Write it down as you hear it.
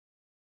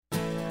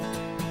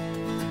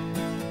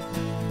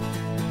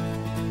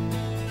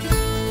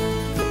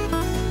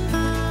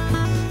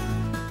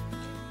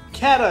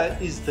CATA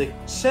is the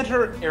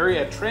Center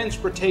Area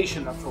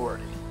Transportation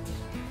Authority.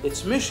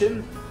 Its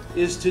mission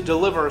is to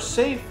deliver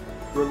safe,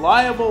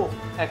 reliable,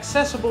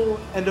 accessible,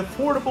 and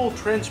affordable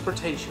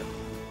transportation,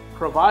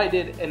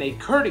 provided in a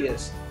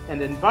courteous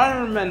and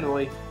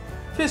environmentally,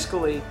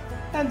 fiscally,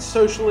 and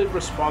socially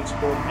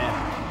responsible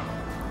manner.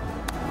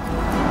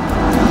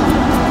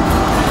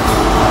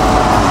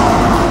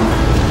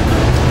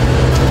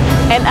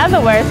 In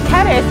other words,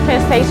 CATA is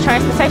Penn State's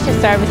transportation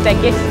service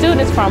that gets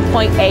students from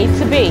point A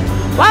to B.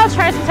 While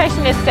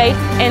transportation is safe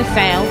and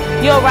sound,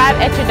 you'll arrive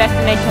at your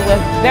destination with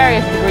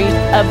various degrees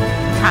of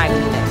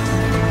timeliness.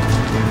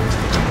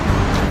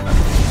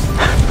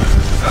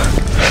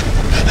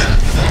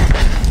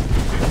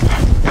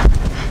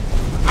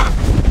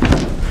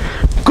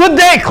 Good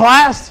day,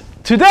 class!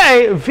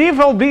 Today we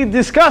will be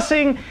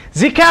discussing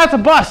the CATA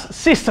bus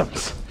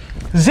systems.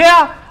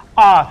 There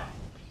are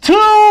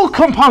two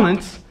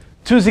components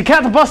to the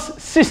CATA bus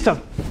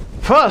system.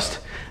 First,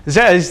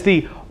 there is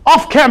the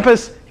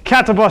off-campus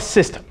CATA bus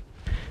system.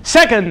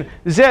 Second,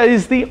 there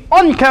is the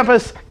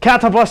on-campus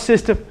CATA bus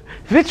system,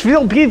 which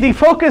will be the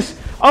focus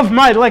of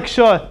my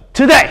lecture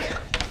today.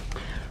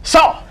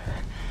 So,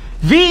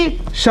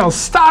 we shall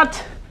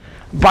start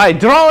by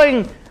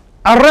drawing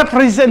a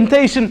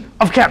representation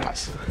of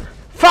campus.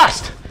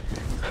 First,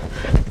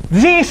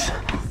 this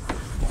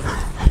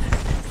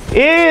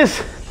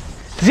is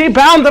the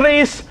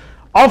boundaries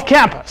of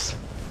campus.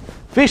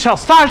 We shall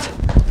start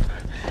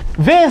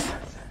with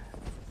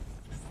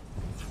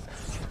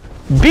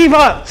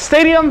Beaver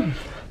Stadium,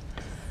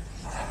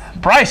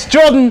 Bryce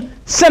Jordan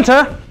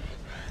Center,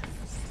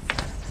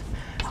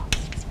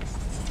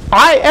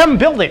 IM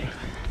Building,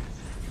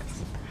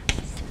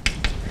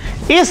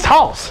 East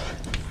House,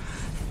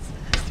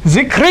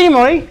 the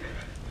Creamery,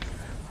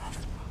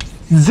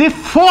 the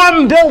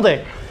Forum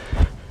Building,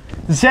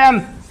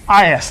 then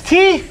IST,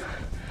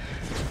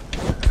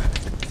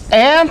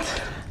 and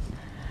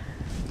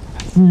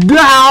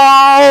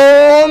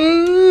downtown.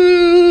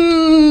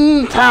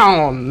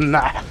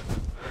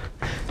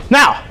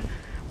 Now,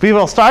 we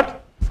will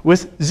start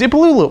with the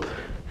Blue Loop.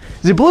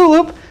 The Blue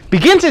Loop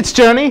begins its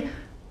journey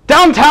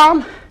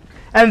downtown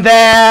and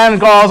then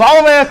goes all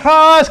the way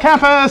across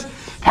campus,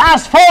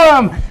 past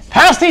Forum,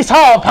 past East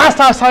Hall, past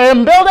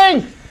IM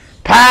Building,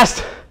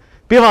 past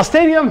Beaver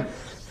Stadium,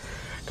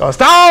 goes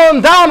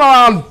down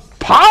around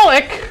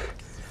Pollock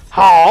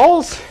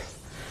Halls,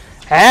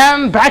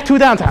 and back to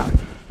downtown.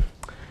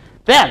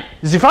 Then,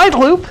 the White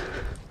Loop,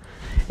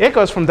 it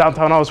goes from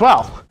downtown as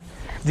well.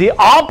 The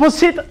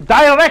opposite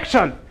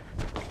direction,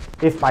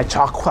 if my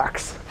chalk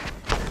works.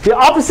 The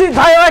opposite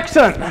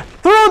direction,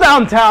 through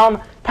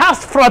downtown,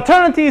 past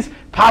fraternities,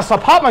 past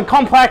apartment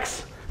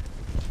complex,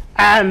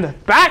 and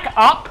back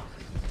up,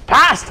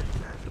 past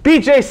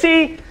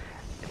BJC,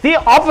 the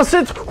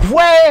opposite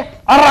way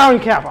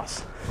around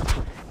campus.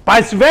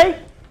 By the way,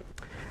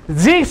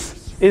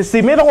 this is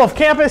the middle of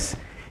campus,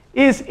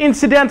 is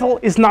incidental,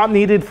 is not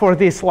needed for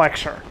this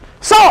lecture.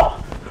 So,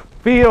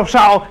 we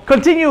shall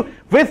continue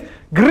with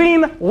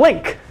Green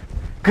Link.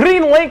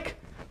 Green Link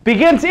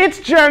begins its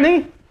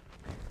journey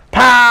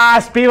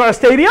past Beaver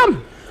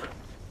Stadium,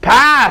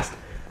 past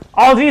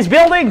all these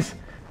buildings,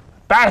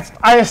 past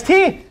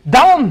IST,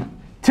 down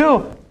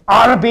to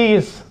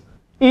Arby's.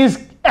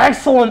 Is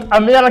excellent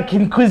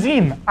American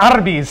cuisine,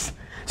 Arby's.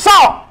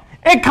 So,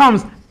 it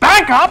comes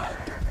back up,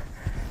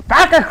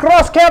 back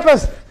across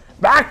campus,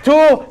 back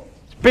to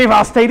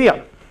Beaver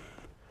Stadium.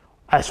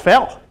 As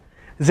well,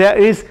 there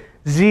is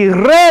the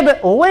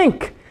Red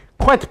Link,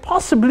 quite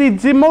possibly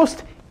the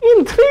most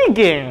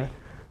intriguing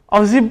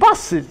of the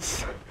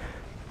buses,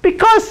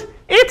 because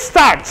it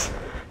starts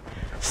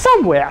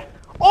somewhere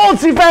all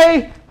the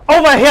way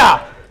over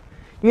here,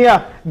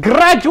 near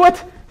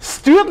graduate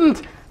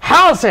student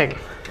housing,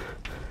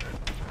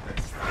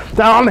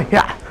 down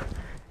here.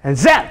 And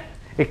then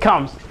it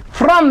comes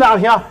from down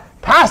here,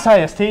 past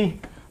IST,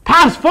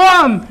 past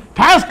Forum,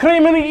 past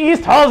Creamery,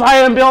 East Halls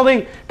IM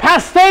Building,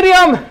 past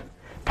Stadium,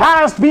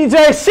 past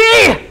BJC,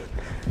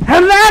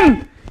 and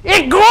then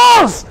it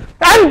goes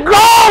and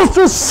goes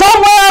to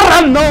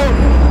somewhere unknown.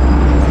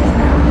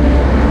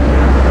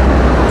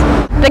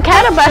 The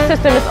CATA bus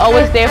system is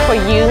always there for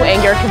you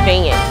and your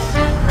convenience.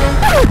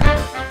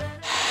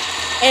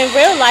 In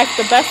real life,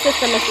 the bus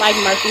system is like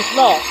Murphy's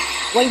Law.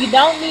 When you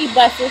don't need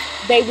buses,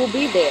 they will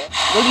be there.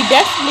 When you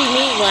desperately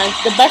need one,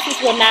 the buses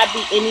will not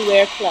be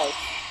anywhere close.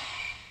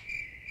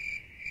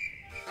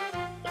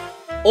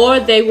 Or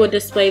they will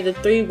display the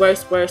 3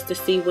 worst words to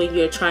see when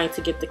you're trying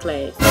to get to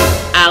class.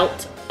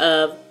 Out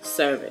of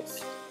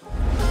service.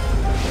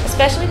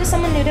 Especially to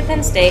someone new to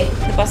Penn State,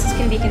 the buses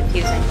can be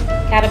confusing.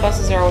 CATA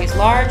buses are always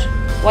large,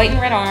 white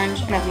and red-orange,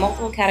 and have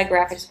multiple CATA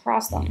graphics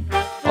across them.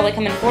 While they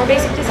come in 4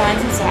 basic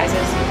designs and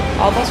sizes,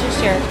 all buses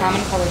share a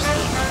common color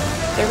scheme.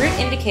 The route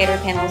indicator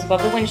panels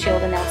above the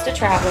windshield announce to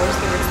travelers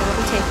the routes they will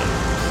be taking.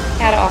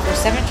 CATA offers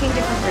 17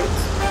 different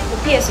routes, but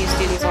PSU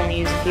students only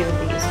use a few of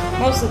these,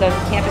 most of the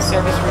campus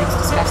service routes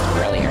discussed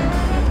earlier.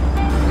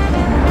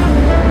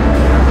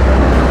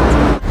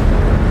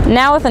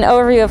 Now with an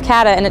overview of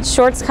CATA and its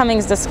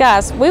shortcomings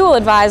discussed, we will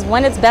advise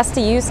when it's best to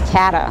use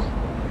CATA.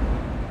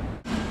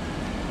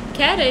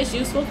 CATA is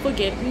useful for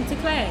getting to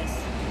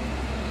class.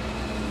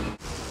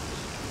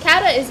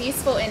 CATA is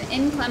useful in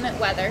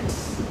inclement weather.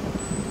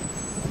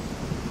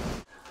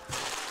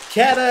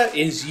 CATA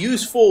is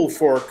useful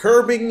for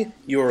curbing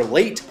your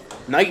late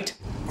night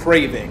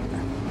craving.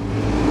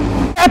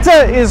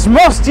 CATA is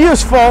most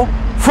useful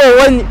for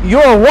when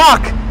your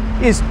walk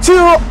is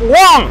too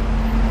long.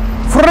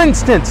 For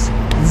instance,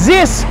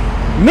 this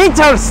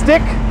meter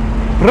stick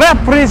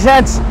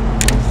represents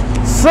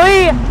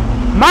 3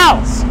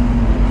 miles.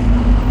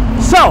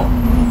 So,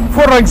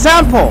 for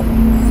example,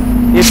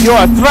 if you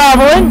are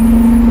traveling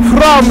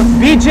from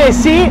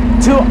BJC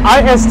to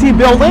IST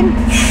building,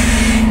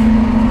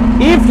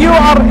 if you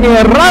are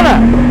a runner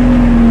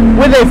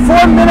with a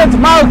 4-minute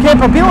mile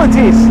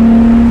capabilities,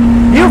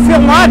 you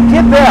will not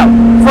get there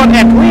for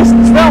at least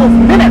 12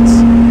 minutes.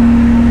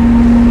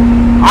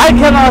 I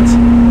cannot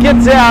get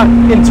there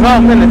in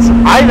 12 minutes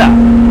either.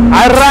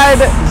 I ride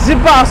the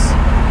bus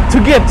to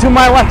get to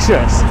my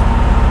lectures.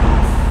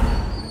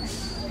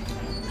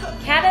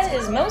 CATA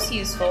is most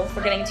useful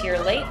for getting to your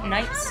late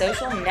night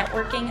social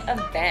networking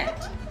event.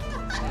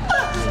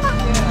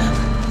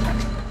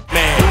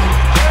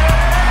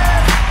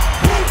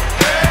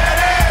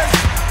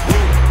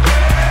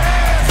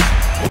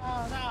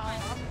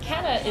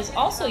 CATA is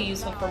also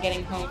useful for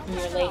getting home from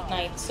your late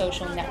night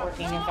social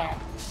networking event.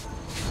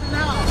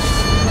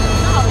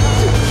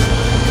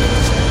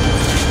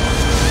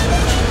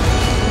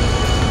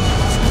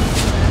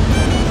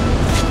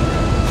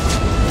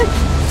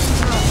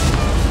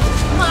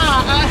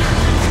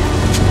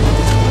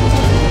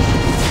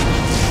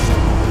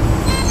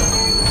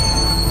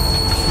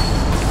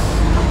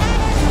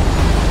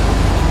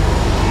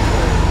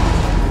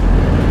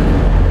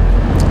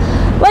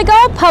 Like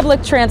all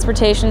public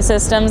transportation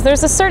systems,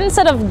 there's a certain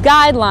set of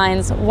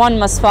guidelines one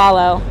must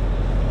follow.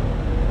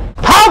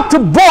 How to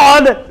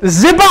board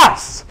the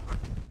bus?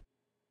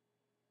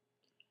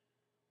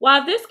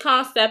 While this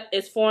concept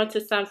is foreign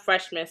to some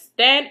freshmen,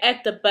 stand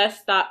at the bus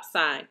stop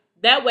sign.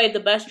 That way the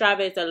bus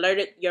driver is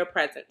alerted your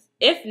presence.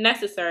 If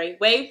necessary,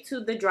 wave to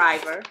the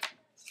driver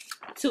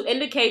to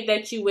indicate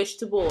that you wish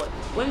to board.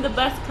 When the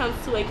bus comes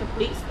to a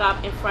complete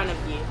stop in front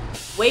of you,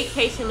 wait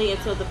patiently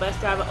until the bus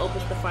driver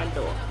opens the front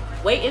door.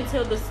 Wait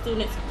until the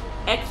students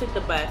exit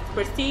the bus.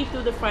 Proceed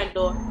through the front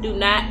door. Do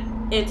not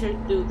enter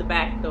through the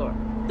back door.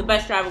 The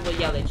bus driver will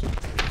yell at you.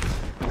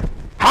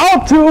 How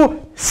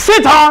to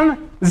sit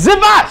on the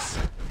bus?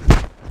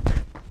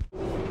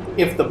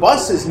 If the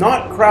bus is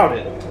not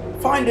crowded,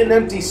 find an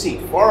empty seat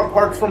far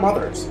apart from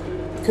others.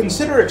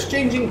 Consider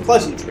exchanging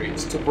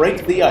pleasantries to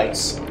break the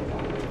ice.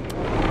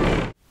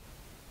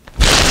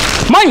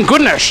 My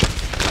goodness!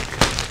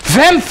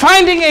 Then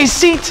finding a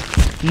seat,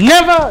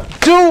 never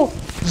do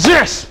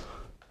this.